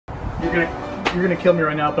you're gonna kill me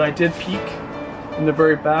right now, but I did peek in the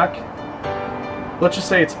very back. Let's just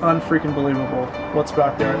say it's unfreaking believable what's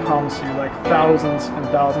back there. I promise you, like thousands and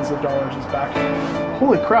thousands of dollars is back there.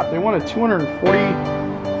 Holy crap! They wanted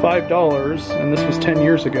 $245, and this was 10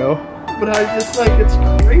 years ago. But it's like it's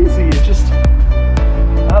crazy. It just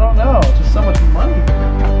I don't know. Just so much money.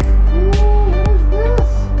 Ooh, what is this?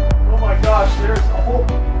 Oh my gosh! There's a whole.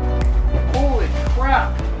 Holy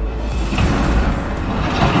crap!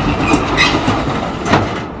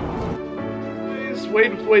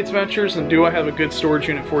 Wade with Wade's Ventures, and do I have a good storage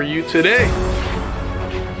unit for you today?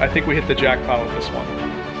 I think we hit the jackpot with this one.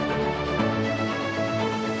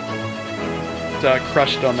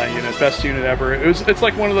 Crushed on that unit, best unit ever. It's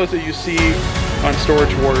like one of those that you see on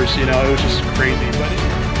Storage Wars, you know. It was just crazy, but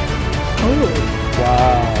oh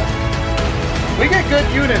wow, we get good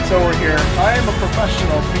units over here. I am a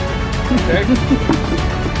professional, okay?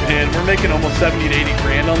 And we're making almost 70 to 80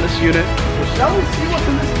 grand on this unit. Well, shall we see what's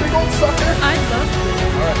in this big old sucker? I'd love to.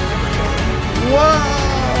 All right.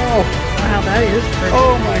 Wow! Wow, that is pretty.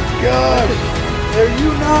 Oh my gosh! Are you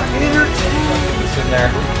not entertained? It's in there.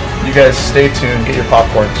 You guys stay tuned, get your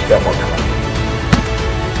popcorn, because we got more coming.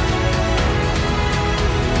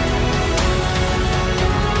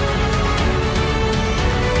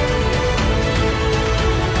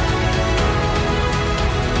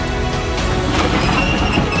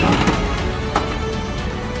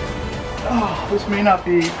 Oh, this may not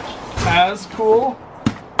be as cool.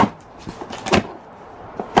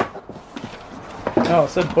 Oh,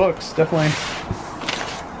 it said books, definitely.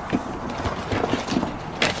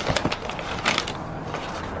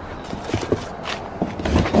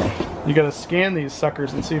 You gotta scan these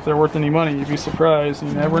suckers and see if they're worth any money. You'd be surprised.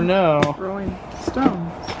 You never know. Rolling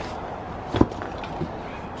stones.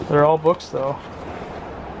 They're all books, though.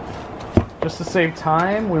 Just to save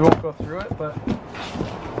time, we won't go through it, but...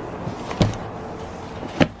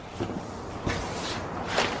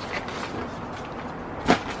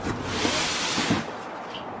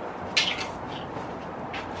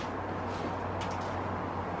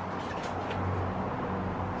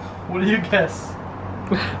 What do you guess?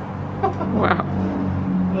 Wow.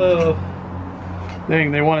 Oh.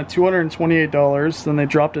 Dang, they wanted $228, then they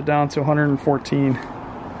dropped it down to $114.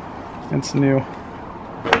 It's new. Wow.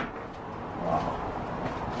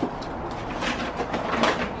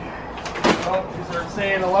 Oh, these are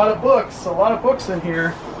saying a lot of books in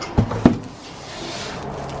here.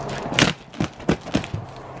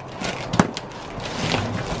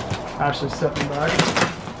 Ashley's stepping back.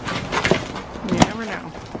 You never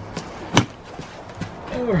know.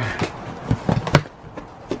 Alright.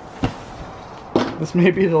 This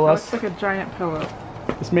may be the last. Looks like a giant pillow.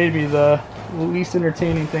 This may be the least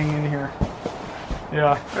entertaining thing in here.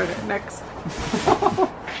 Yeah. Okay, next.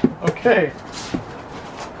 Okay.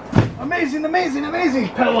 Amazing, amazing, amazing!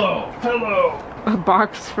 Pillow! Pillow! A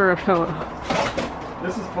box for a pillow.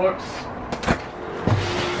 This is books.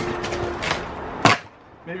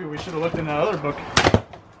 Maybe we should have looked in that other book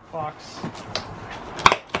box.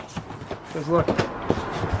 Because look.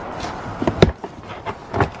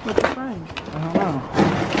 What's it find? I don't know.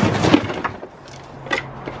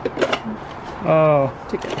 Oh.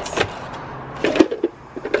 Tickets.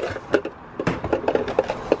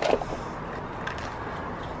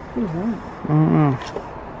 Who's that? I don't know.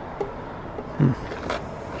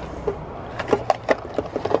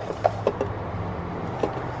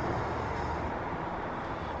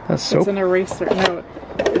 That's soap? It's an eraser. No,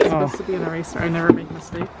 it's supposed to be an eraser. I never make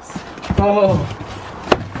mistakes. Oh.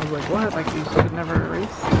 I was like, what? Like, you should never erase?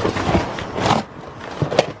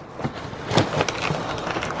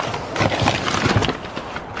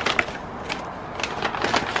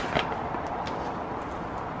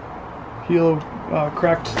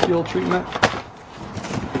 Cracked steel treatment.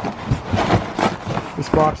 This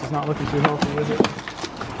box is not looking too healthy, is it?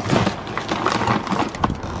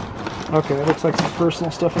 Okay, that looks like some personal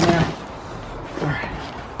stuff in there. Alright.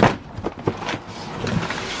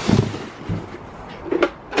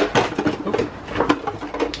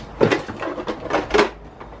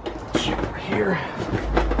 Shoot, over here.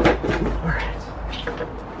 Alright.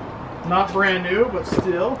 Not brand new, but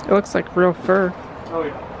still. It looks like real fur. Oh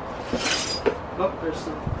yeah. Oh, there's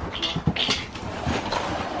some.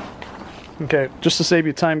 Okay, just to save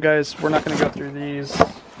you time, guys, we're not going to go through these.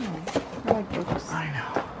 I like books. I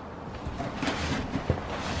know.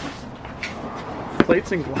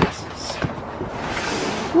 Plates and glasses.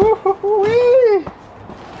 Woo-hoo-wee!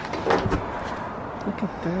 Look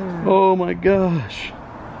at that. Oh my gosh.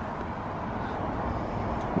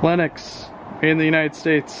 Lennox in the United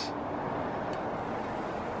States.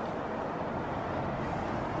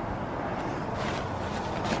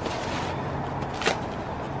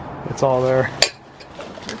 It's all there.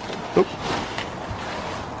 Oop.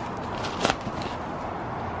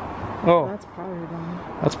 Oh, That's Pottery Barn.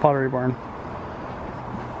 that's Pottery Barn.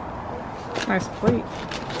 Nice plate.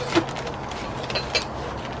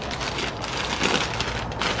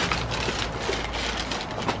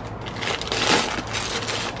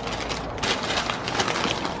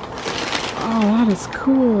 Oh, that is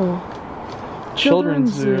cool.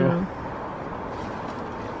 Children's Zoo.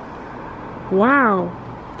 Wow,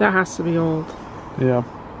 that has to be old. Yeah.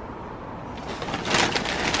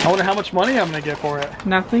 I wonder how much money I'm gonna get for it.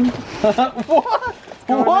 Nothing. What?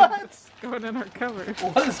 What? Going in our cupboard.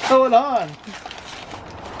 What is going on?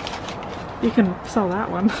 You can sell that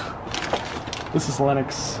one. This is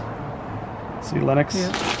Lennox. See Lennox?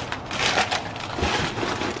 Yeah.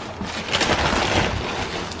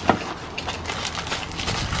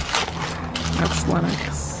 That's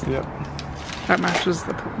Lennox. Yep. That matches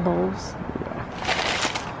the bowls. Yeah.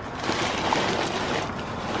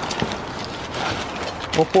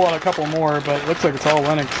 We'll pull out a couple more, but it looks like it's all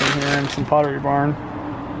Lennox in here and some Pottery Barn.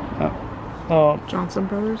 Oh, Johnson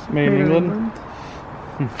Brothers. Made in England.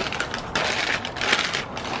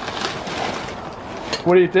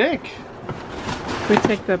 What do you think? We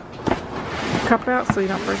take the cup out so you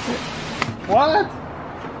don't break it. What?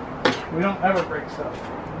 We don't ever break stuff.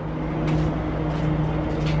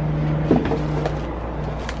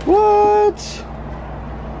 What?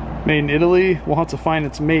 Made in Italy. We'll have to find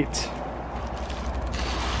its mate.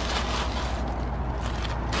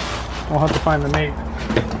 We'll have to find the mate.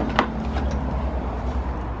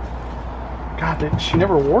 God, she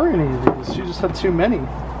never wore any of these. She just had too many.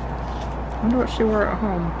 I wonder what she wore at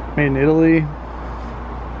home. Made in Italy.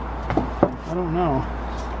 I don't know.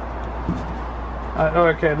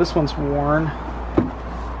 Oh, okay, this one's worn.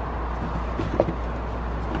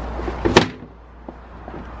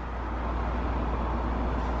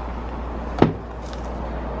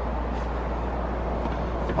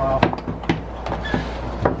 Wow.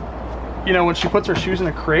 You know, when she puts her shoes in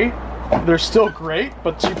a crate, they're still great,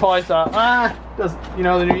 but she probably thought, does, you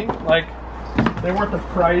know what I mean? Like, they weren't the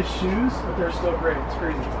prize shoes, but they're still great. It's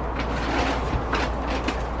crazy.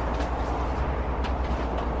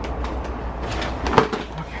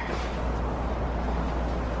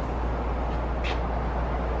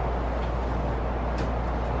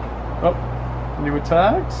 Oh, new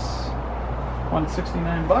tags,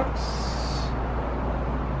 $169.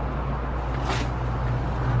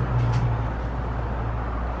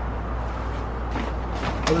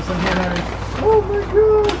 What is in here, Harry? Oh my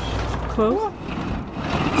gosh! Clothes?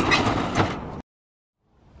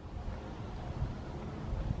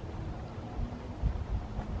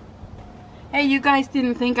 Hey, you guys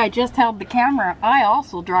didn't think I just held the camera. I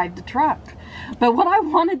also drive the truck. But what I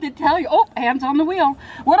wanted to tell you, oh, hands on the wheel.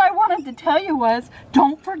 What I wanted to tell you was,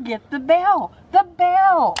 don't forget the bell. The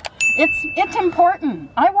bell. It's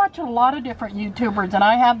important. I watch a lot of different YouTubers and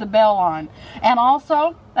I have the bell on. And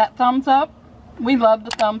also, that thumbs up. We love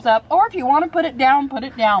the thumbs up. Or if you want to put it down, put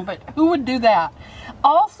it down. But who would do that?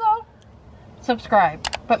 Also, subscribe.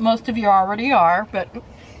 But most of you already are. But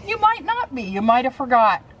you might not be. You might have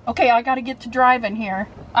forgot. Okay, I got to get to driving here.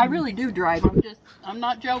 I really do drive. I'm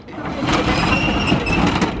not joking.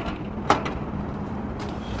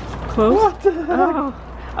 Clothes? What the heck?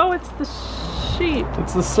 Oh, it's the sheep.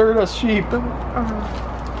 It's the Serta sheep. Oh,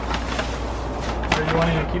 Are you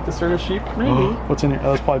wanting to keep the Serta sheep? maybe. What's in here?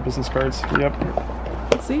 Oh, that's probably business cards. Yep.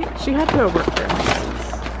 See, she had to work there.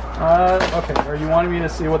 Okay. Are you wanting me to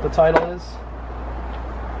see what the title is?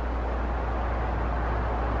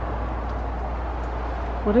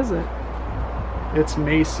 What is it? It's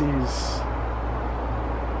Macy's.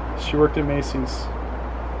 She worked at Macy's.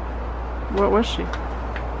 What was she?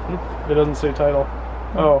 It doesn't say title.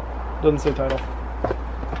 Oh, doesn't say title.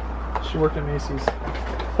 She worked at Macy's.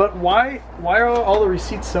 But why are all the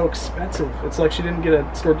receipts so expensive? It's like she didn't get a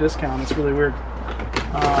store discount. It's really weird.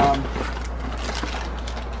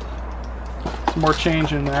 Some more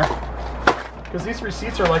change in there. Because these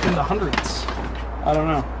receipts are like in the hundreds. I don't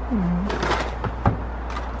know.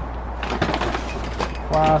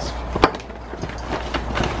 Flask.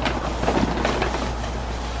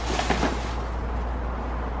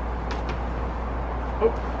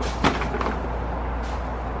 Oh.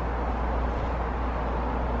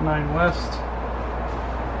 9 West.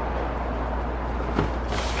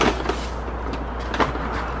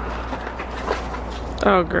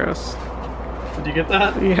 Oh, gross. Did you get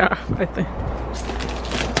that? Yeah, I think.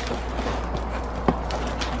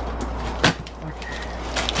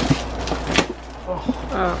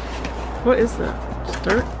 What is that? Just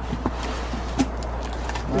dirt?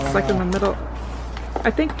 It's like in the middle.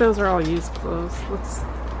 I think those are all used clothes.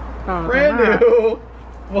 Oh, Brand new.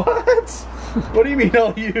 What? What do you mean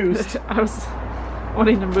all used? I was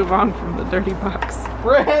wanting to move on from the dirty box.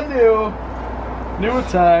 Brand new. New with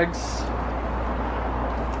tags.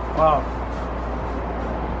 Wow.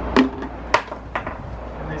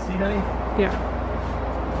 Can they see, honey? Yeah.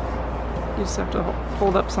 You just have to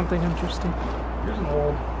hold up something interesting. Here's an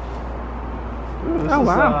old. Ooh, this Oh, is,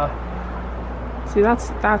 wow. See, that's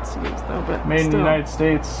used though, but made in the still. United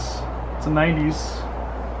States. It's the 90s.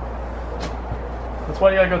 That's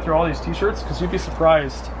why you gotta go through all these t-shirts, because you'd be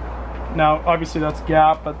surprised. Now, obviously that's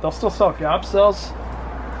Gap, but they'll still sell Gap sales.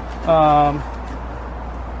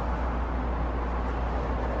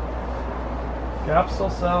 Gap still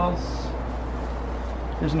sells.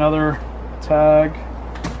 Here's another tag.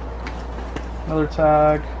 Another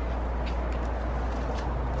tag.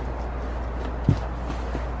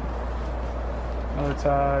 Another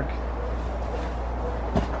tag.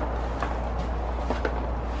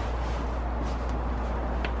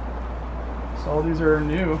 So all these are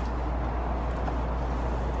new.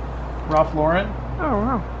 Ralph Lauren, Oh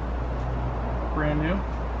wow. brand new.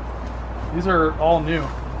 These are all new.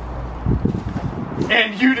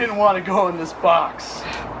 And you didn't want to go in this box.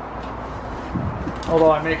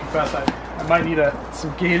 Although I may confess, I might need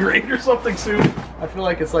some Gatorade or something soon. I feel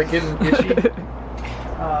like it's like getting itchy.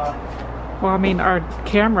 Well, I mean, our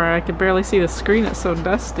camera, I could barely see the screen. It's so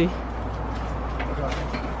dusty.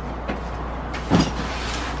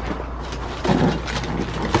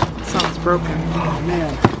 Sounds broken. Oh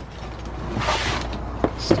man.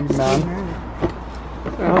 Steve Madden.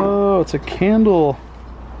 Oh, it's a candle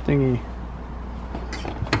thingy.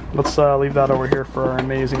 Let's leave that over here for our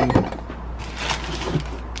amazing.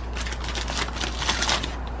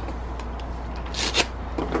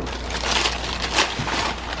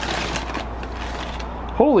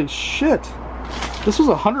 Holy shit! This was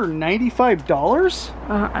 $195?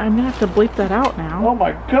 I'm gonna have to bleep that out now. Oh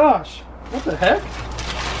my gosh! What the heck?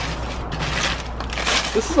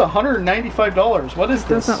 This is $195. What is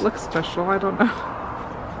this? Doesn't look special. I don't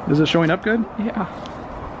know. Is it showing up good? Yeah.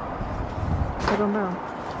 I don't know.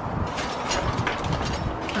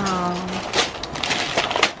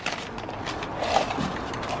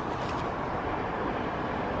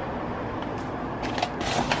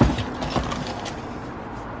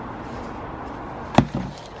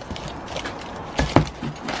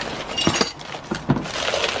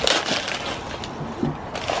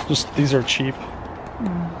 Just these are cheap.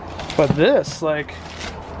 But this, like,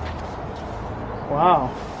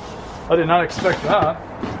 wow. I did not expect that.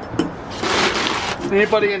 If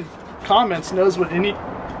anybody in comments knows what any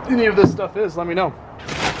of this stuff is, let me know.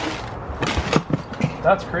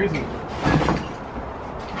 That's crazy.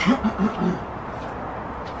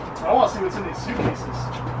 I want to see what's in these suitcases.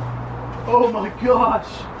 Oh my gosh.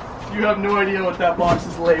 You have no idea what that box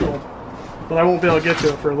is labeled. But I won't be able to get to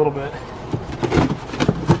it for a little bit.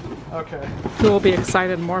 Okay. Who will be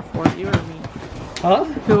excited more for it, you or me? Huh?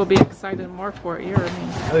 Who will be excited more for it, you or me?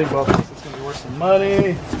 I think both of us. It's going to be worth some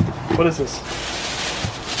money. What is this?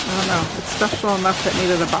 I don't know. It's special enough that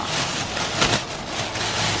needed a box.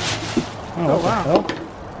 Oh, Oh, what wow. the hell?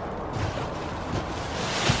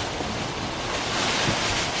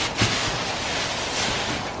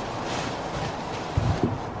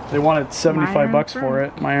 They wanted 75 bucks for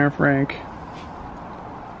it. My Iron Frank.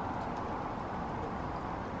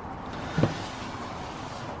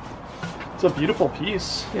 It's a beautiful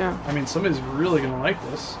piece. Yeah. I mean, somebody's really gonna like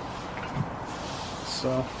this.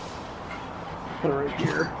 So, put it right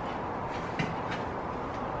here.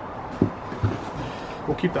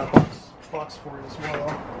 We'll keep that box for you as well.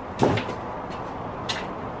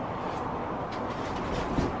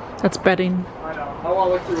 That's bedding. I know. I want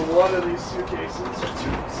to look through one of these suitcases, or two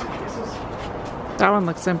of these suitcases. That one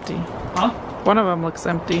looks empty. Huh? One of them looks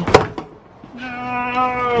empty.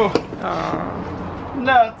 No! Oh.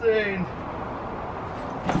 Nothing!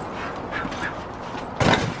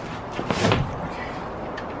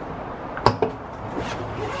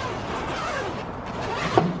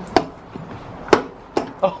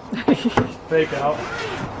 Oh, fake out.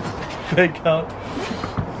 Fake out.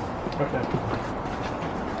 Okay.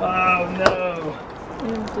 Oh no.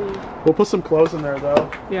 Empty. We'll put some clothes in there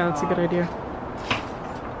though. Yeah, that's a good idea.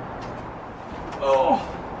 Oh.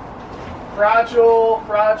 Fragile,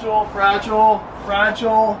 fragile, fragile,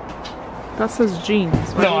 fragile. That says jeans.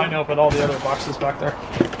 What No, do you- I know, but all the other boxes back there.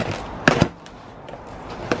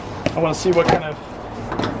 I want to see what kind of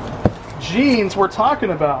jeans we're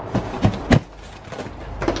talking about.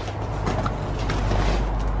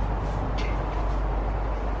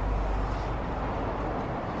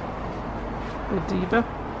 A diva?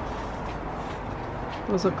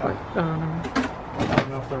 Those look like. Oh, no. I don't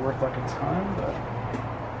know if they're worth like a ton, but...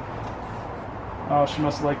 Oh, she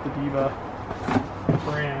must like the Diva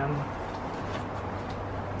brand.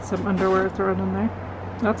 Some underwear thrown in there.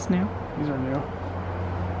 That's new. These are new.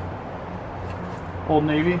 Old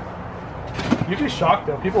Navy. You'd be shocked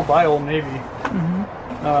though. People buy Old Navy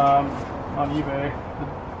on eBay.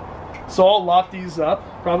 So I'll lot these up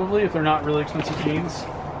probably if they're not really expensive jeans,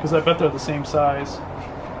 because I bet they're the same size.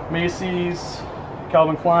 Macy's,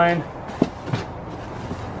 Calvin Klein,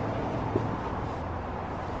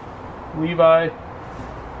 Levi.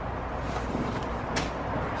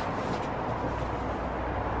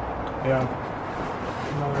 Yeah.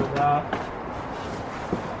 Another of that.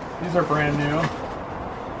 These are brand new.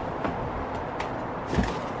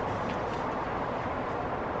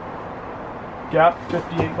 Gap,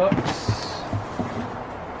 58 bucks.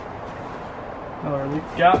 Another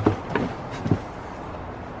Elite Gap.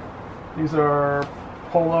 These are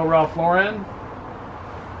Polo Ralph Lauren.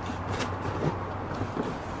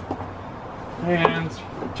 And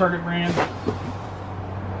Target brand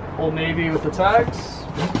Old Navy with the tags.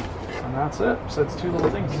 And that's it. So it's 2 little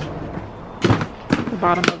things. The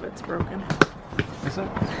bottom of it's broken. That's it.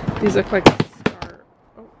 These look like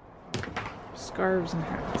scarves and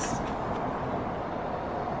hats.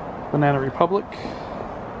 Banana Republic,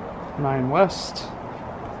 9 West.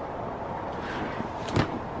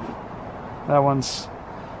 That one's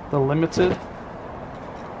the limited.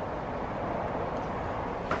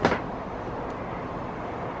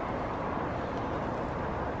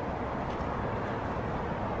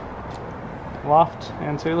 Loft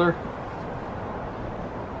and Taylor.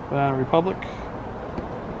 Banana Republic.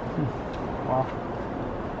 Wow.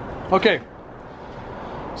 Okay.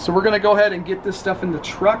 So we're gonna go ahead and get this stuff in the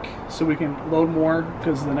truck so we can load more,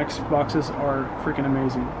 because the next boxes are freaking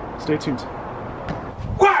amazing. Stay tuned.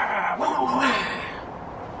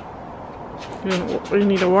 You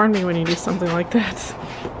need to warn me when you do something like that.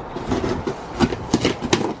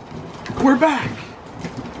 We're back!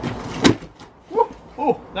 Woo.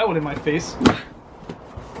 Oh, that went in my face.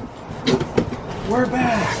 We're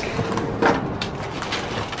back!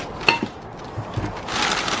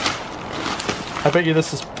 I bet you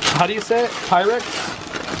this is, how do you say it? Pyrex?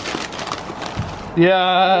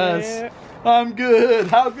 Yes! Yeah. I'm good!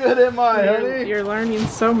 How good am I, honey? You're learning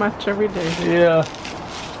so much every day. Yeah.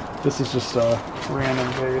 This is just a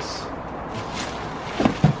random vase.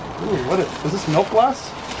 Ooh, what is this, milk glass?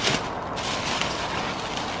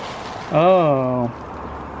 Oh.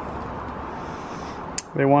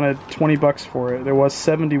 They wanted 20 bucks for it. There was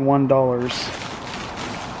 $71.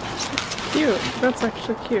 Cute. That's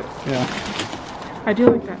actually cute. Yeah. I do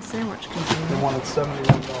like that sandwich They container. wanted $71.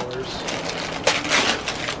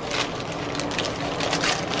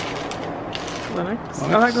 Linux. Oh,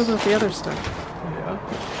 that goes with the other stuff. Yeah.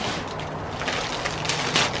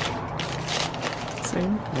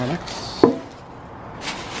 Same. Linux.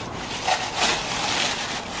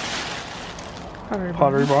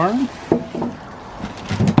 Pottery Barn.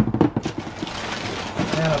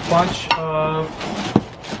 And a bunch of...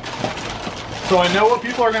 So I know what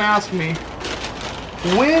people are going to ask me.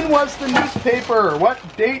 When was the newspaper? What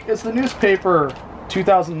date is the newspaper?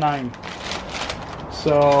 2009.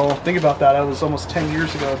 So think about that. That was almost 10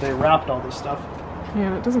 years ago they wrapped all this stuff.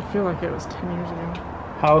 Yeah, it doesn't feel like it was 10 years ago.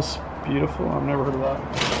 House Beautiful. I've never heard of that.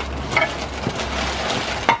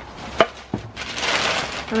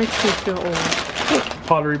 That makes me feel old.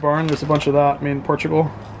 Pottery Barn. There's a bunch of that made in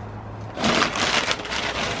Portugal.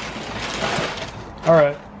 All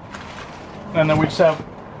right. And then we just have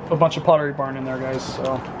a bunch of Pottery Barn in there, guys.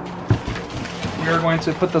 So we are going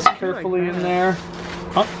to put this carefully in there.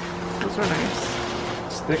 Huh? Those are nice.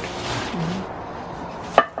 It's thick.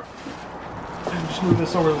 And just move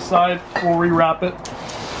this over to the side. We'll rewrap it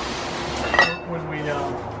when we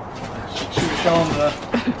should we show them the.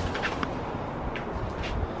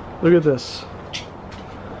 Look at this.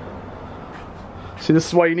 See, this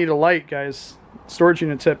is why you need a light, guys. Storage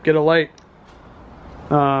unit tip: get a light.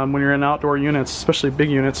 When you're in outdoor units, especially big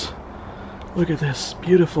units. Look at this,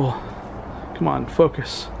 beautiful. Come on,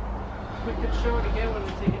 focus. We could show it again when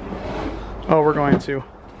we take it. Oh, we're going to.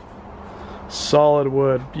 Solid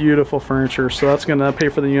wood, beautiful furniture. So that's gonna pay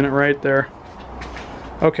for the unit right there.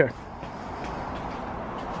 Okay.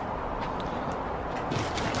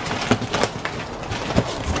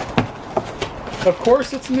 Of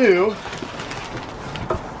course it's new.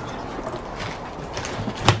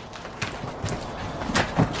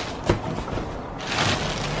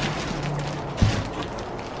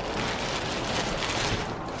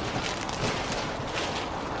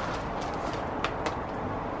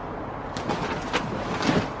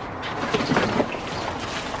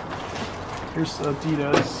 Here's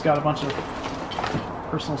Adidas. It's got a bunch of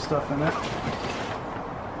personal stuff in it.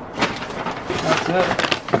 That's it.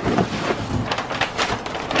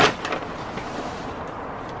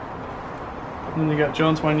 And then you got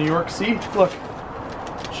Jones by New York. See, look,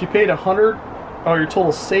 she paid $100. Oh, your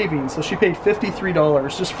total savings. So she paid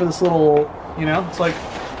 $53 just for this little, you know, it's like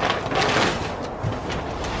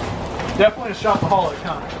definitely a shopaholic,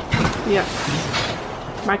 huh? Yeah.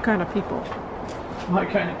 My kind of people. My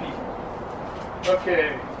kind of people.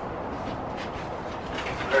 Okay.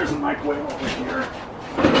 There's a microwave over here.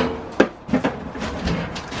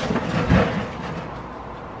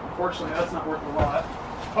 Unfortunately, that's not worth a lot.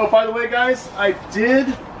 Oh, by the way, guys, I did.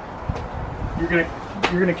 You're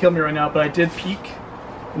gonna kill me right now, but I did peek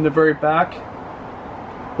in the very back.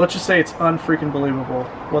 Let's just say it's unfreaking believable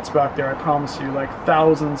what's back there. I promise you, like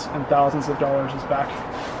thousands and thousands of dollars is back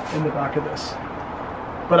in the back of this.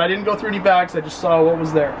 But I didn't go through any bags. I just saw what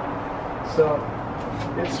was there. So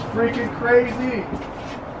it's freaking crazy.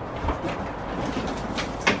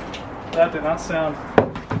 That did not sound.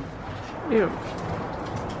 Ew.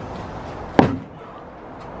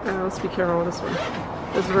 Let's be careful with this one.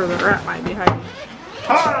 This is where the rat might be hiding.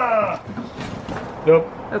 Ah! Nope.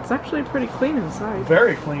 That's actually pretty clean inside.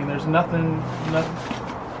 Very clean. There's nothing.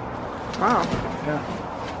 Wow. Yeah.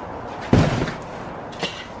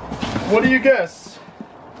 What do you guess?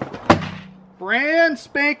 Brand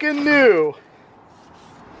spanking new.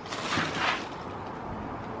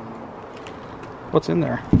 What's in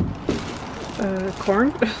there?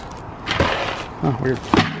 Corn? Oh, weird.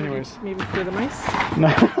 Anyways. Maybe for the mice? No.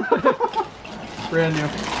 Brand new.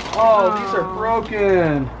 Oh, these are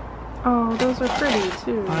broken. Oh, those are pretty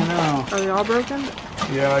too. I know. Are they all broken?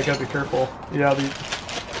 Yeah, I gotta be careful. Yeah,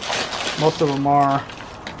 most of them are.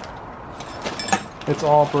 It's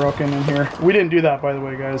all broken in here. We didn't do that, by the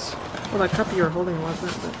way, guys. Well, that cup you were holding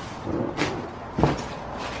wasn't, but...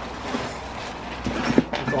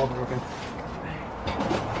 It's all broken.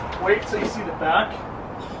 Wait till you see the back.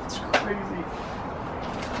 It's crazy.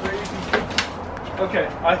 Crazy. Okay,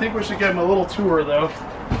 I think we should give him a little tour, though.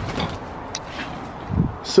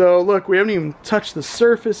 So, look, we haven't even touched the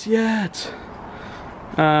surface yet.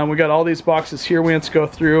 We got all these boxes here we have to go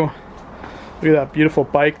through. Look at that beautiful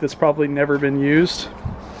bike that's probably never been used.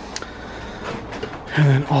 And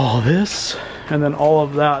then all this. And then all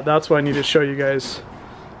of that. That's what I need to show you guys.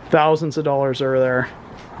 Thousands of dollars are there.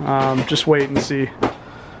 Just wait and see.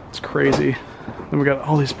 It's crazy. Then we got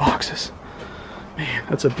all these boxes. Man,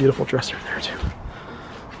 that's a beautiful dresser there too.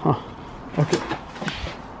 Huh. Okay.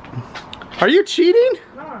 Are you cheating?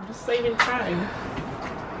 No, I'm just saving time.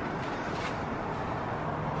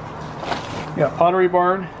 Yeah, Pottery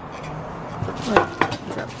Barn. What?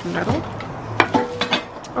 Is that metal?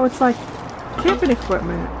 Oh, it's like camping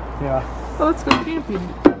equipment. Yeah. Oh, let's go camping.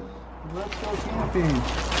 Let's go camping.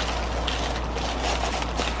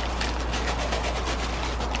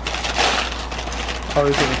 How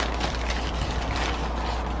is it?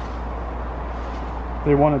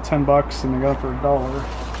 They wanted $10 and they got it for $1.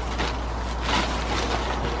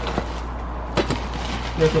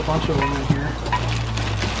 There's a bunch of them in here.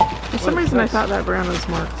 For some reason, I thought that brand was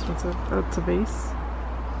more expensive. Oh, it's a vase.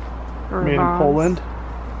 Or Made in Poland.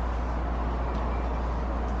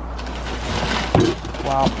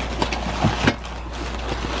 Wow.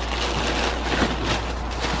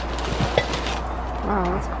 Wow,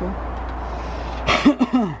 that's cool.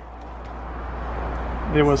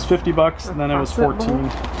 It was $50 and then it was 14. Bowl?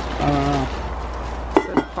 I don't know. It's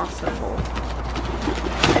a faucet bowl.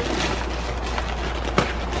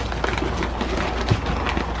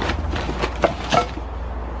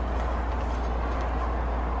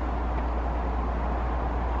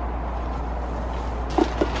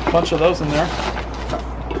 Bunch of those in there.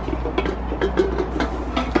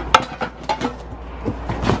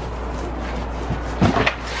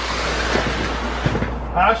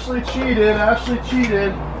 Ashley cheated. Ashley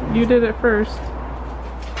cheated. You did it first.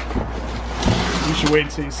 You should wait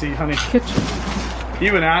until you see, honey. Kitchen.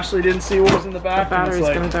 Even Ashley didn't see what was in the The back. battery's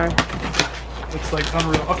and gonna die. It's like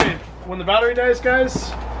unreal. Okay, when the battery dies,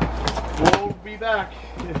 guys, we'll be back.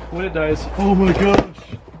 When it dies. Oh my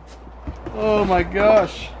gosh. Oh my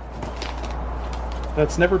gosh.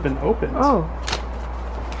 That's never been opened. Oh.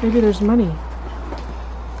 Maybe there's money.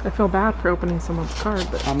 I feel bad for opening someone's card,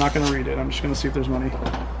 but... I'm not going to read it. I'm just going to see if there's money.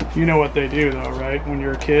 You know what they do, though, right? When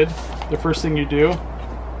you're a kid, the first thing you do,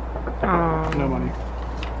 no money.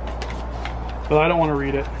 But I don't want to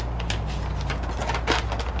read it.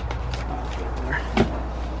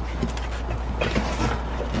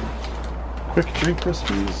 Quick drink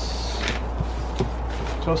recipes.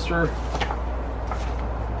 Toaster.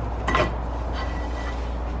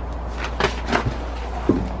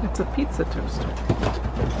 It's a pizza toaster.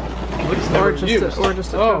 Looks never Or just used. a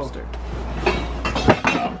toaster.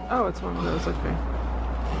 Oh, it's one of those, okay.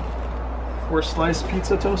 4-slice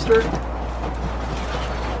pizza toaster.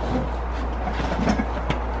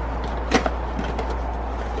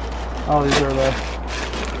 Oh, these are the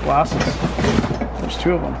glasses. There's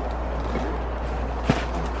 2 of them.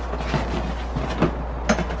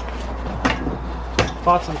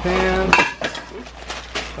 Pots and pans.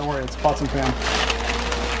 Don't worry, it's pots and pans.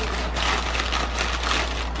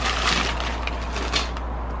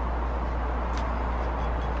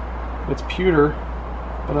 It's pewter,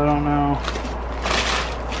 but I don't know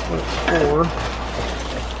what it's for.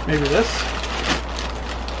 Maybe this?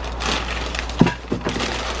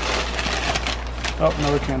 Oh,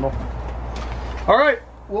 another candle. All right,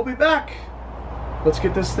 we'll be back. Let's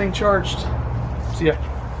get this thing charged. See ya.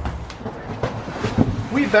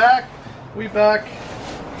 We back. We back.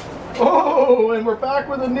 Oh, and we're back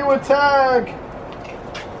with a new tag.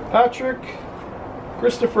 Patrick,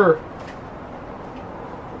 Christopher.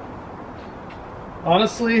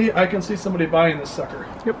 Honestly, I can see somebody buying this sucker.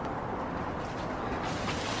 Yep.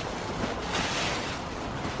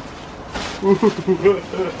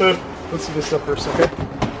 Let's see this up first, okay?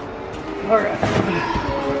 Alright.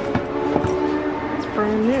 It's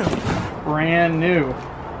brand new. Brand new.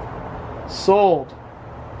 Sold.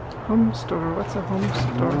 Home store. What's a home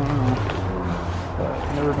store?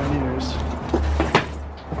 But never been used.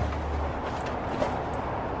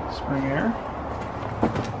 Spring air.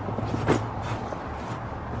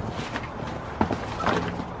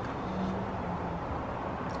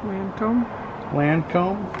 Lancome.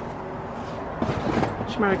 Lancome.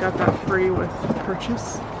 She might have got that free with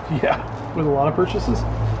purchase. Yeah, with a lot of purchases.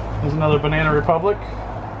 There's another Banana Republic.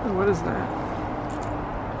 Oh, what is that?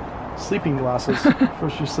 Sleeping glasses.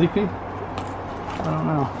 First you're sleeping? I don't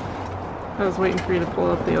know. I was waiting for you to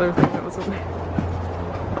pull up the other thing that was in there.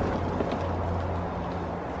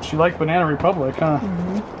 She liked Banana Republic, huh?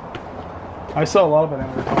 Mm-hmm. I sell a lot of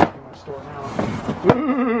Banana Republic in my store now.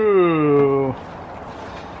 Ooh!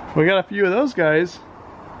 We got a few of those guys.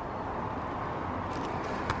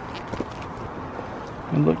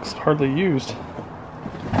 It looks hardly used.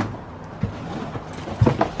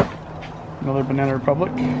 Another Banana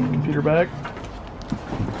Republic computer bag.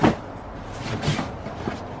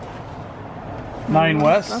 9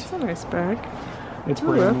 West. That's a nice bag. It's Ooh,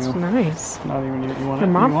 brand that's new. nice. Not even you. You want Your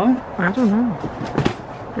it? mom? You want it? I don't know.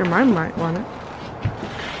 Your mom might want it.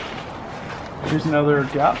 Here's another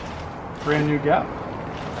Gap. Brand new Gap.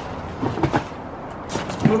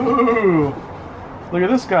 Ooh! Look at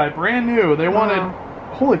this guy. Brand new. They wanted... Wow.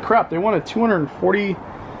 Holy crap. They wanted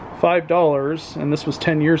 $245, and this was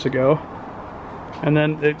 10 years ago. And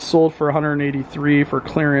then it sold for $183 for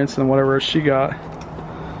clearance and whatever she got.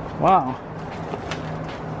 Wow.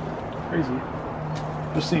 Crazy.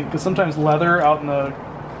 Just seeing, because sometimes leather out in the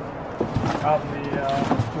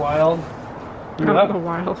wild. Look at Out in that. the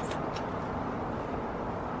wild.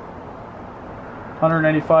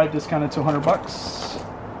 195 discounted to $100.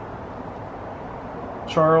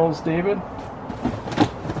 Charles David.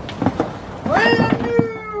 Brand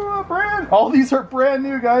new! All these are brand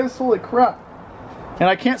new, guys. Holy crap. And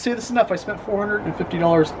I can't say this enough. I spent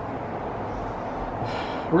 $450.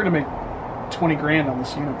 We're going to make 20 grand on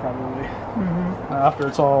this unit probably. Mm-hmm. After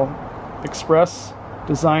it's all Express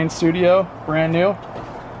Design Studio. Brand new.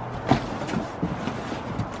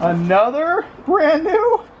 Another brand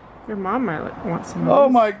new? Your mom might want some of Oh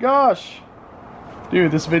these. my gosh.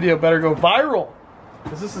 Dude, this video better go viral.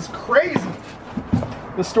 Because this is crazy.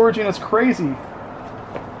 This storage unit's crazy.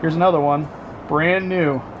 Here's another one. Brand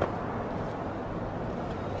new.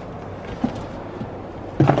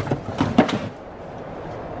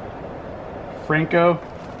 Franco.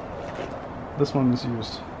 This one is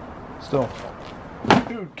used. Still.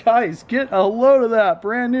 Dude, guys, get a load of that.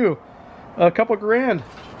 Brand new. A couple grand.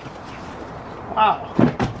 Wow.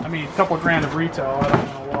 I mean, a couple grand of retail. I don't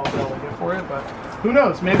know what I'll be able to get for it, but who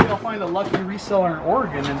knows? Maybe I'll find a lucky reseller in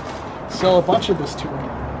Oregon and sell a bunch of this to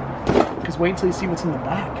them. Because wait until you see what's in the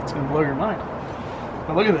back. It's going to blow your mind.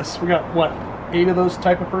 But look at this. We got, what, 8 of those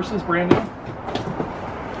type of purses, brand new?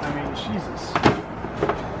 I mean, Jesus.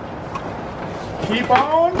 Keep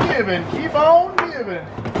on giving. Keep on giving.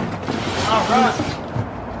 All right.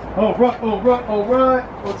 All right, all right, all right.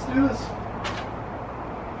 Let's do this.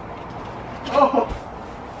 Oh.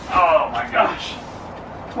 Oh my gosh.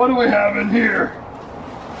 What do we have in here?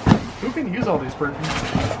 Who can use all these purses?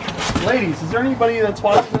 Ladies, is there anybody that's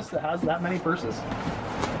watching this that has that many purses?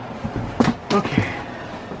 Okay.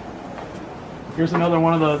 Here's another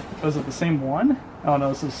one of the, is it the same one? Oh no,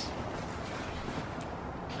 this is,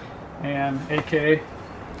 and AK.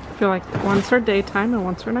 feel like one's for daytime and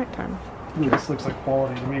one's for nighttime. Ooh, this looks like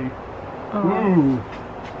quality to me. Oh. Ooh.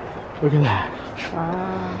 Look at that.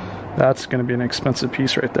 Wow. That's going to be an expensive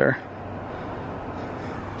piece right there.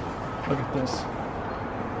 Look at this.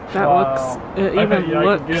 That looks, it I even bet you I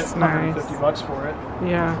looks could get nice. $150 for it.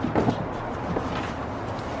 Yeah.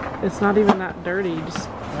 It's not even that dirty. You just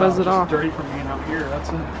fuzz it off. It's dirty from being out here. That's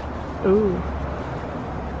it. Ooh.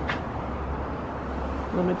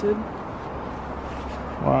 Limited.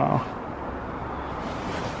 Wow.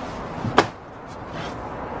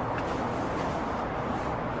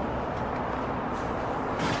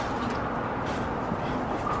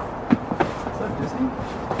 Is that Disney?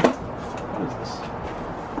 What is this?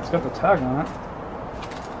 It's got the tag on it.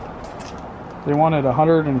 They wanted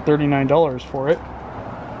 $139 for it.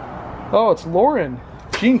 Oh, it's Lauren.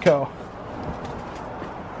 Jeanco.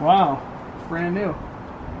 Wow. Brand new.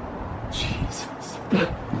 Jesus.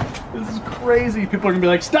 This is crazy. People are gonna be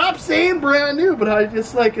like, stop saying brand new, but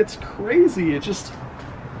it's like, it's crazy. It just,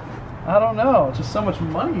 I don't know. It's just so much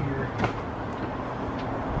money here.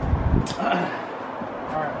 Alright.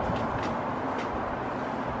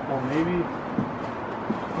 Well, maybe.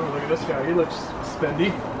 Oh, look at this guy. He looks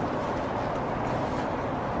spendy.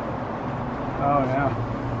 Oh, yeah.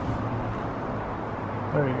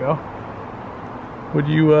 There you go. Would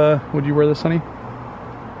you wear this, honey?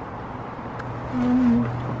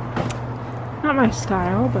 Not my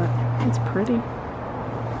style, but it's pretty.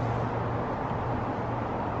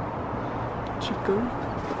 Chico.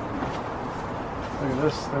 Look at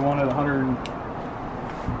this. They wanted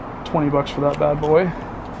 $120 for that bad boy.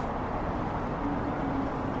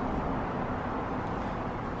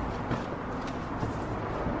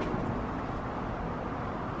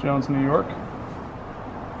 Jones, New York.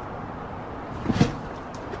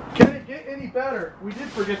 Can it get any better? We did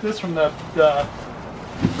forget this from the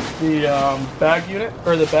bag unit,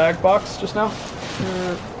 or the bag box just now.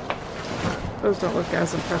 Those don't look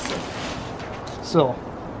as impressive. Still,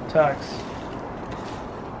 tags.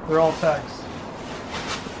 They're all tags.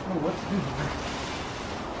 Oh, what's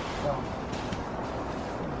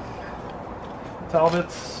this?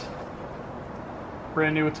 Talbots.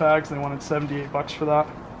 Brand new with tags. They wanted $78 for that.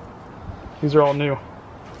 These are all new.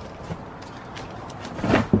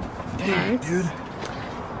 Dang, Nice. dude.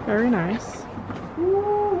 Very nice.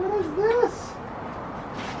 Ooh, what is this?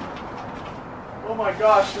 Oh my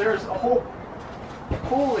gosh, there's a whole...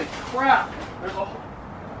 Holy crap. There's a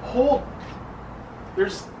whole...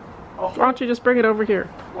 There's a whole... Why don't you just bring it over here?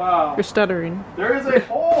 Wow. You're stuttering. There is a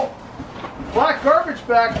whole black garbage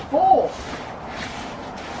bag full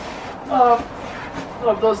of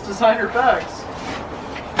those designer bags.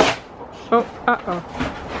 Oh, uh-oh.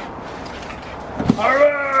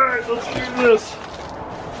 Alright, let's do this.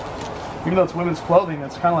 Even though it's women's clothing,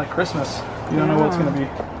 it's kind of like Christmas. You don't know what it's going to be.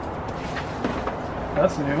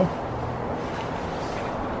 That's new.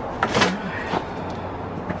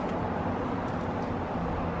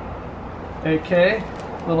 AK.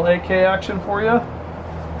 Little AK action for you.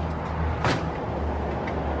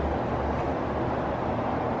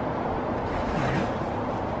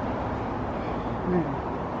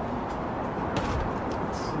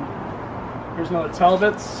 Here's another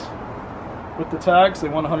Talbots with the tags. They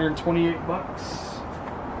want $128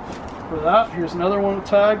 for that. Here's another one with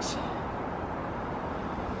tags.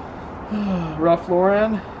 Ralph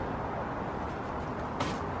Lauren.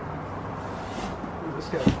 Ooh, this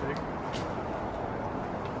guy's big.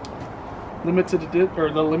 Limited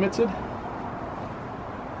or the limited.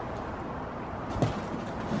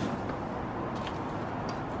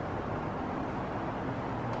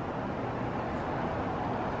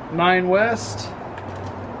 Nine West,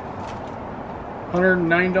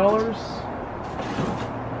 $109.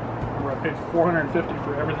 Remember, I paid $450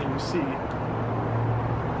 for everything you see.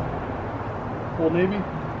 Old Navy.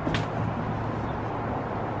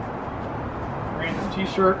 Random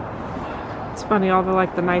T-shirt. It's funny, all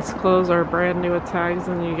the nice clothes are brand new with tags,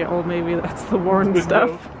 and you get Old Navy, that's the worn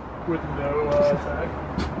stuff. With no tag.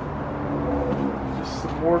 Just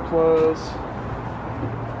some more clothes.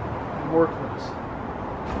 And more clothes.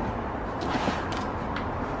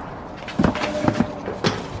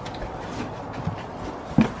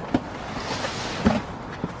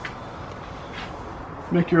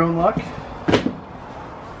 Make your own luck.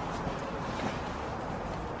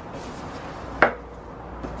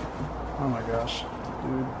 Oh my gosh,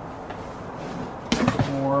 dude.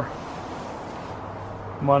 More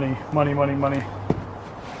money, money, money, money.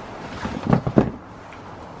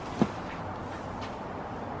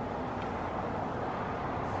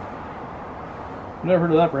 Never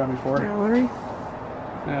heard of that brand before. Gallery?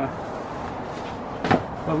 Yeah.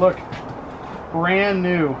 But look, brand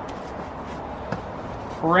new.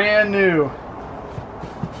 Brand new.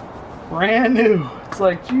 Brand new. It's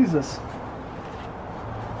like, Jesus.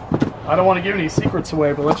 I don't want to give any secrets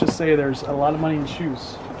away, but let's just say there's a lot of money in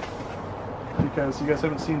shoes. Because you guys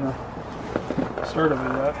haven't seen the start of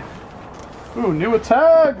it yet. Ooh, new with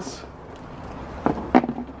tags!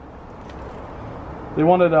 They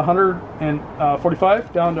wanted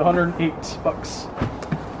 145 down to 108 bucks.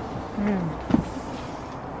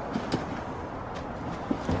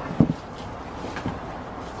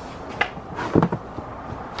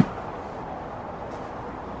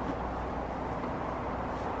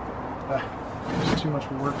 It's too much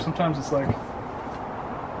work. Sometimes it's like,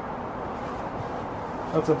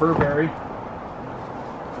 that's a Burberry.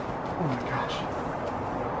 Oh my gosh.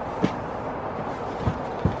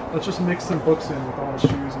 Let's just mix some books in with all the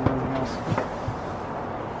shoes and everything else.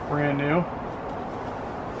 Brand new.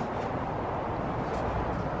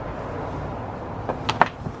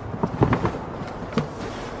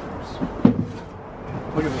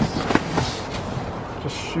 Look at this.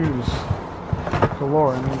 Just shoes.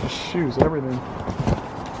 Galore. I mean, just shoes, everything.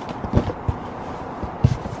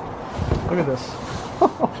 Look at this.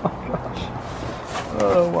 Oh my gosh.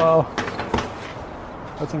 Oh wow.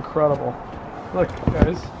 That's incredible. Look,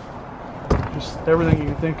 guys. Just everything you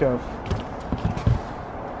can think of.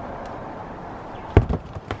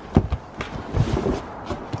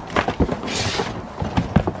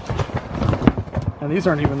 And these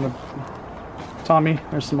aren't even the Tommy.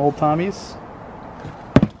 There's some old Tommies.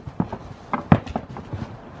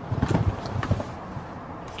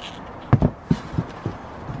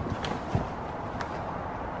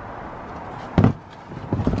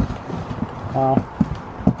 Wow.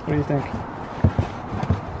 What do you think?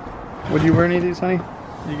 Would you wear any of these, honey?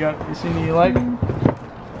 You see any you like?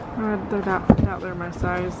 They're not they're my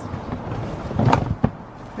size.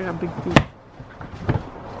 I got big feet.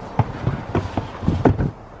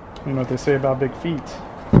 You know what they say about big feet.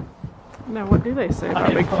 No, what do they say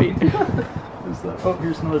about big feet? Oh,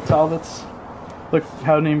 here's another towel that's, look,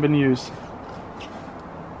 hadn't even been used.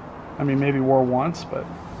 I mean, maybe wore once, but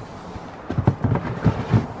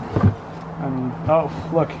I mean, oh,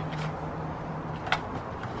 look.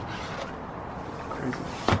 Crazy.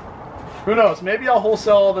 Who knows? Maybe I'll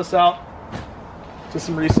wholesale all this out to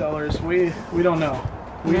some resellers. We don't know.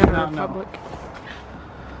 We do not know.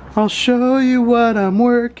 I'll show you what I'm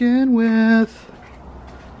working with.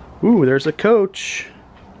 Ooh, there's a coach.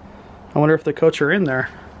 I wonder if the coach are in there.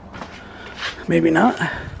 Maybe not.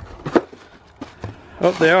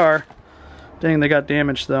 Oh, they are. Dang, they got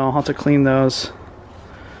damaged though. I'll have to clean those.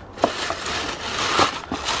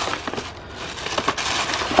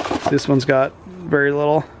 This one's got very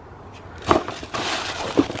little.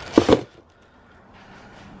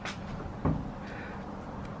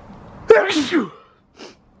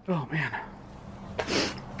 Oh man.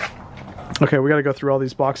 Okay, we gotta go through all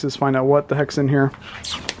these boxes, find out what the heck's in here.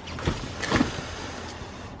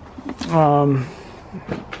 Oh,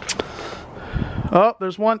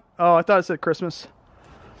 there's one. Oh, I thought it said Christmas.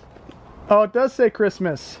 Oh, it does say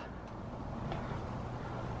Christmas.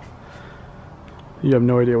 You have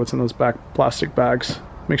no idea what's in those plastic bags.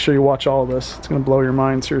 Make sure you watch all of this. It's gonna blow your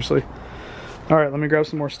mind, seriously. All right, let me grab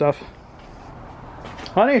some more stuff.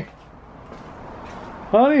 Honey!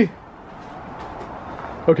 Honey!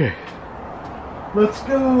 Okay. Let's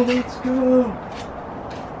go, let's go!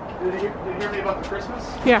 Did you hear me about the Christmas?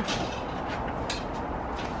 Yeah.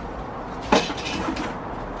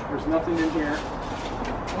 There's nothing in here.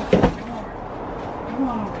 Come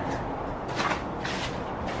on over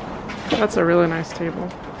here. That's a really nice table.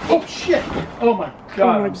 Oh shit! Oh my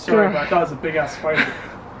god, I'm sorry, but I thought it was a big ass spider.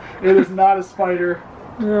 It is not a spider.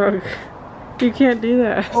 Ugh. You can't do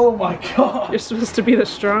that. Oh my god. You're supposed to be the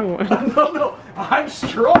strong one. No, I'm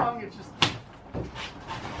strong. It's just...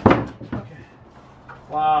 Okay.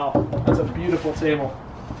 Wow, that's a beautiful table.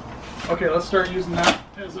 Okay, let's start using that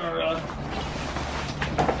as our...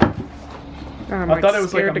 I thought it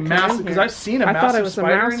was like a massive, because I've seen a massive spider. I thought it was a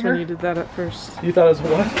mouse when you did that at first. You thought it was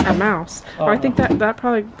what? A mouse. Oh, I think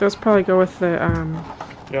those probably go with the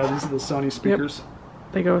yeah, these are the Sony speakers. Yep.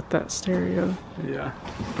 They go with that stereo. Yeah.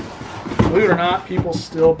 Believe it or not, people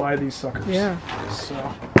still buy these suckers. Yeah.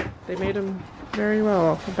 So they made them very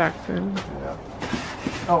well back then. Yeah.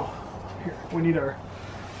 Oh, here we need our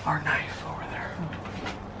knife over there.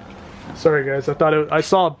 Sorry guys, I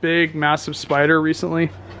saw a big massive spider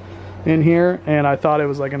recently in here, and I thought it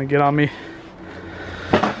was like gonna get on me.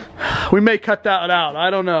 We may cut that out. I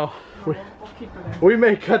don't know. We'll keep it in. We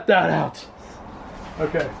may cut that out.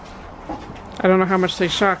 Okay. I don't know how much they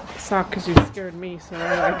saw because you scared me, so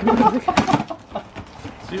I can...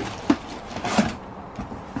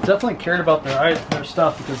 Is definitely cared about their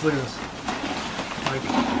stuff because look at this. Like,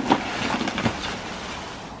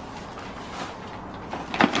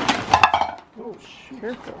 oh shoot!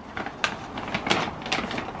 Careful.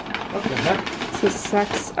 What the heck? This is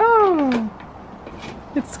sex. Oh,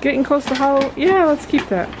 it's getting close to Halloween. Yeah, let's keep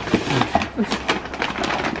that.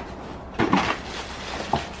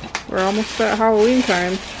 We're almost at Halloween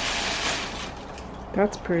time.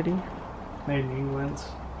 That's pretty. Made in England.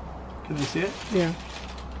 Can you see it? Yeah.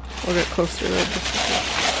 We'll get closer to it just a bit.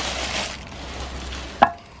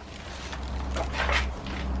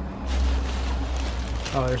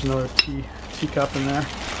 Oh, there's another teacup in there.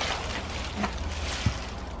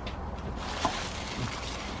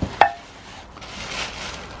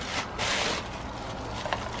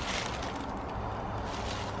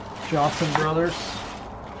 Johnson Brothers.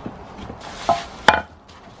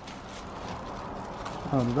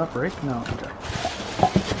 Oh, did that break? No. Okay.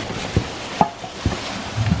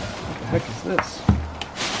 What the heck is this? I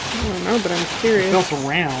don't know, but I'm curious. It feels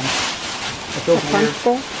round. It feels a weird. punch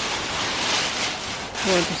bowl?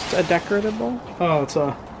 Or just a decorative bowl? Oh, it's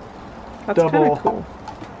a That's double. kind of cool.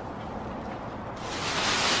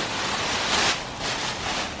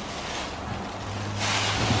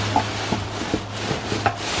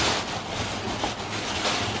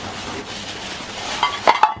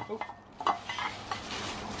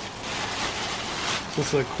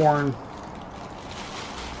 This is a corn.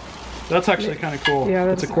 That's actually kind of cool. Yeah,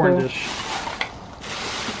 it's that's a corn cool. dish.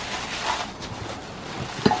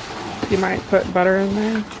 You might put butter in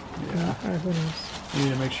there. Yeah. Who knows? We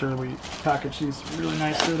need to make sure we package these really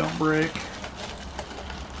nice so they don't break.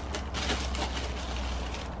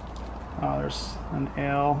 Oh, there's an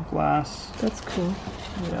ale glass. That's cool.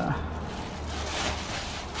 Yeah.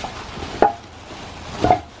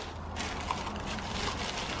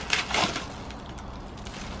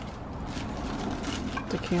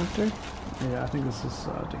 Decanter. Yeah, I think this is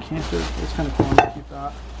decanted. It's kind of cool to keep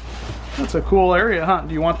that. That's a cool area, huh?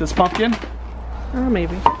 Do you want this pumpkin?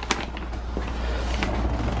 Maybe.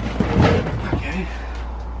 Okay.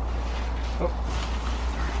 Oh,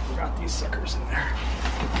 forgot these suckers in there.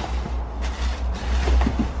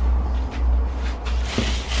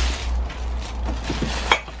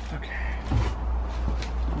 Okay.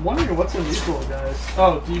 I'm wondering what's unusual, guys.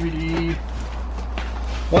 Oh, DVD.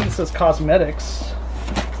 One that says cosmetics.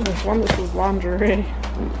 There's one that says lingerie.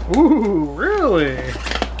 Ooh, really?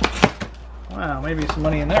 Wow, maybe some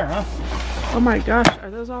money in there, huh? Oh my gosh, are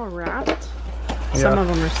those all wrapped? Yeah. Some of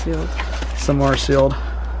them are sealed. Some more sealed.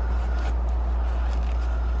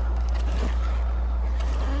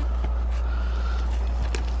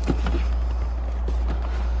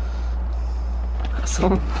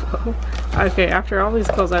 So, okay, after all these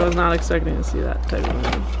clothes, I was not expecting to see that type of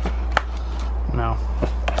thing. No.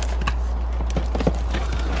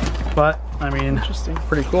 But, I mean, Interesting.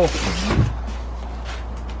 pretty cool.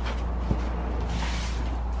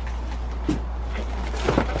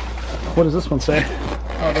 What does this one say?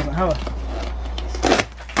 Oh, it doesn't have a...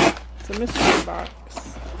 It's a mystery box.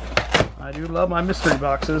 I do love my mystery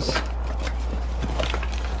boxes.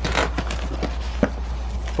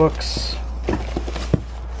 Books.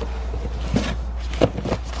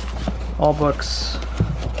 All books.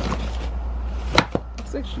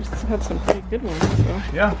 Looks like she's had some pretty good ones, so.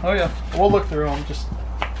 Yeah, oh yeah. We'll look through them just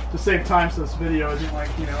to save time so this video isn't like,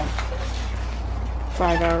 you know...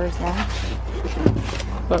 5 hours long.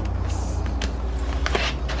 Books.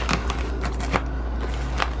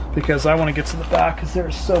 Because I want to get to the back because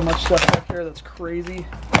there's so much stuff back here that's crazy.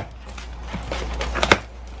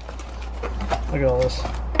 Look at all this.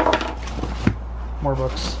 More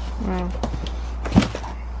books. Wow.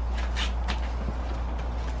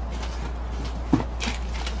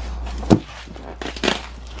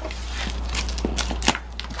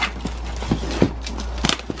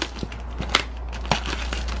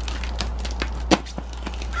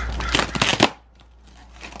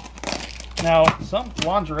 Now, some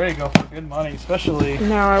lingerie go for good money, especially...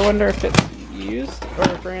 Now I wonder if it's used or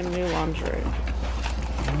brand new lingerie.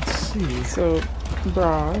 Let's see. So,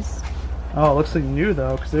 bras. Oh, it looks like new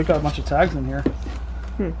though, because they've got a bunch of tags in here.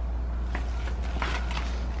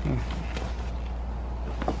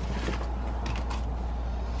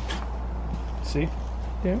 See?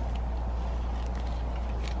 Yeah.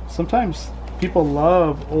 Sometimes people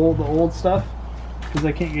love the old stuff because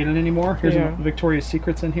they can't get it anymore. Here's Yeah. Victoria's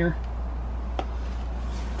Secrets in here.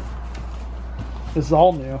 This is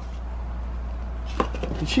all new.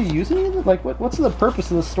 Did she use any of it? Like, what's the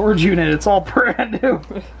purpose of the storage unit? It's all brand new.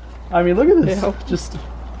 I mean, look at this. Yeah. Just,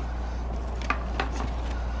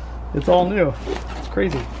 it's all new. It's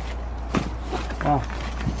crazy. Wow.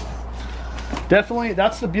 definitely,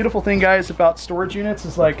 that's the beautiful thing, guys, about storage units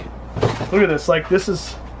is like, look at this. Like, this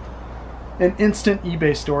is an instant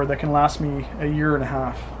eBay store that can last me a year and a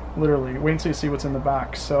half. Literally. Wait until you see what's in the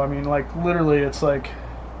back. So, I mean, like, literally, it's like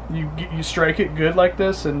you strike it good like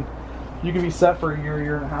this, and you can be set for a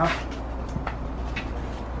year and a half.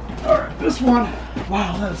 All right, this one.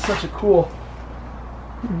 Wow, that is such a cool.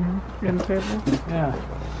 End table. Yeah.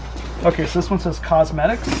 Okay, so this one says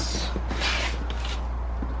cosmetics.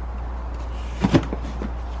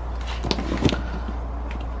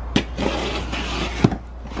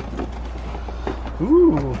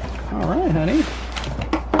 Ooh, all right, honey.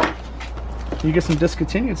 You get some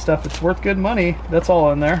discontinued stuff. It's worth good money. That's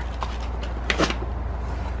all in there.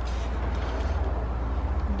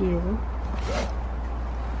 Deal.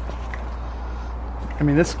 I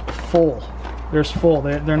mean, this full. There's full.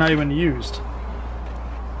 They're not even used.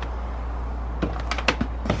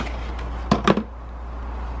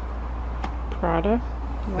 Prada.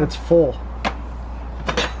 Yeah. It's full.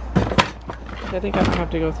 I think I don't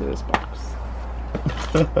have to go through this box.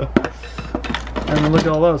 And then look at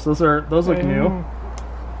all those. Those look new.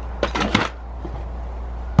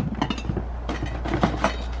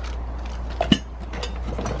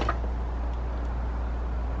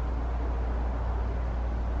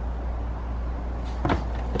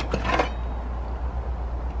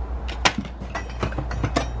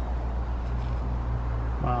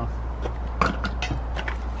 Wow.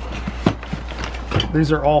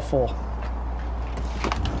 These are all full.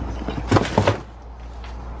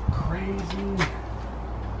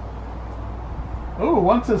 Oh,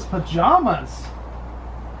 one says pajamas.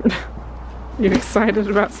 You excited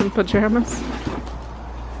about some pajamas?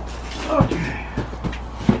 Okay.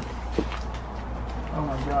 Oh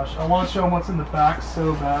my gosh, I want to show them what's in the back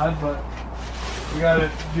so bad, but we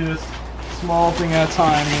gotta do this small thing at a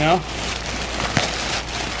time, you know?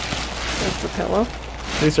 That's a pillow.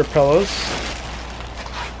 These are pillows.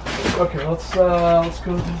 Okay, let's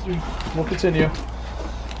go through. We'll continue.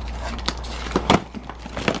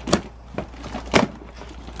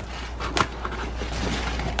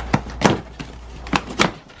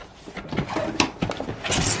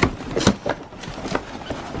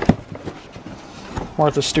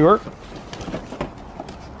 Martha Stewart.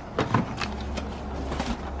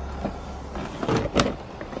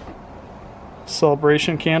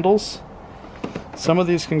 Celebration candles. Some of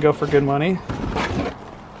these can go for good money.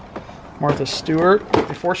 Martha Stewart,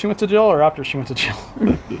 before she went to jail or after she went to jail?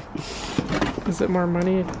 Is it more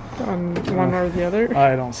money on one or the other?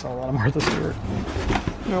 I don't sell a lot of Martha Stewart.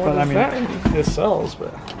 No, what But I is mean, that? it sells,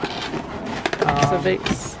 but... It's a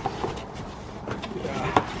vase.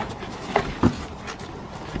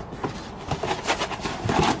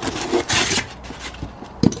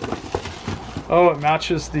 Oh, it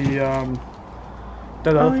matches the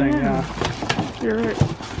that other thing, yeah. You're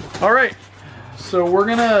right. All right, so we're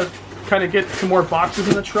gonna kind of get some more boxes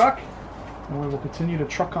in the truck, and we will continue to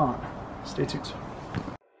truck on. Stay tuned.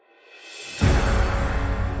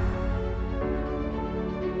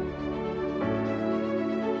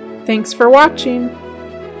 Thanks for watching.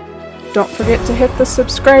 Don't forget to hit the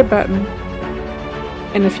subscribe button.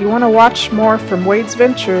 And if you want to watch more from Wade's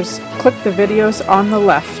Ventures, click the videos on the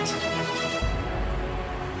left.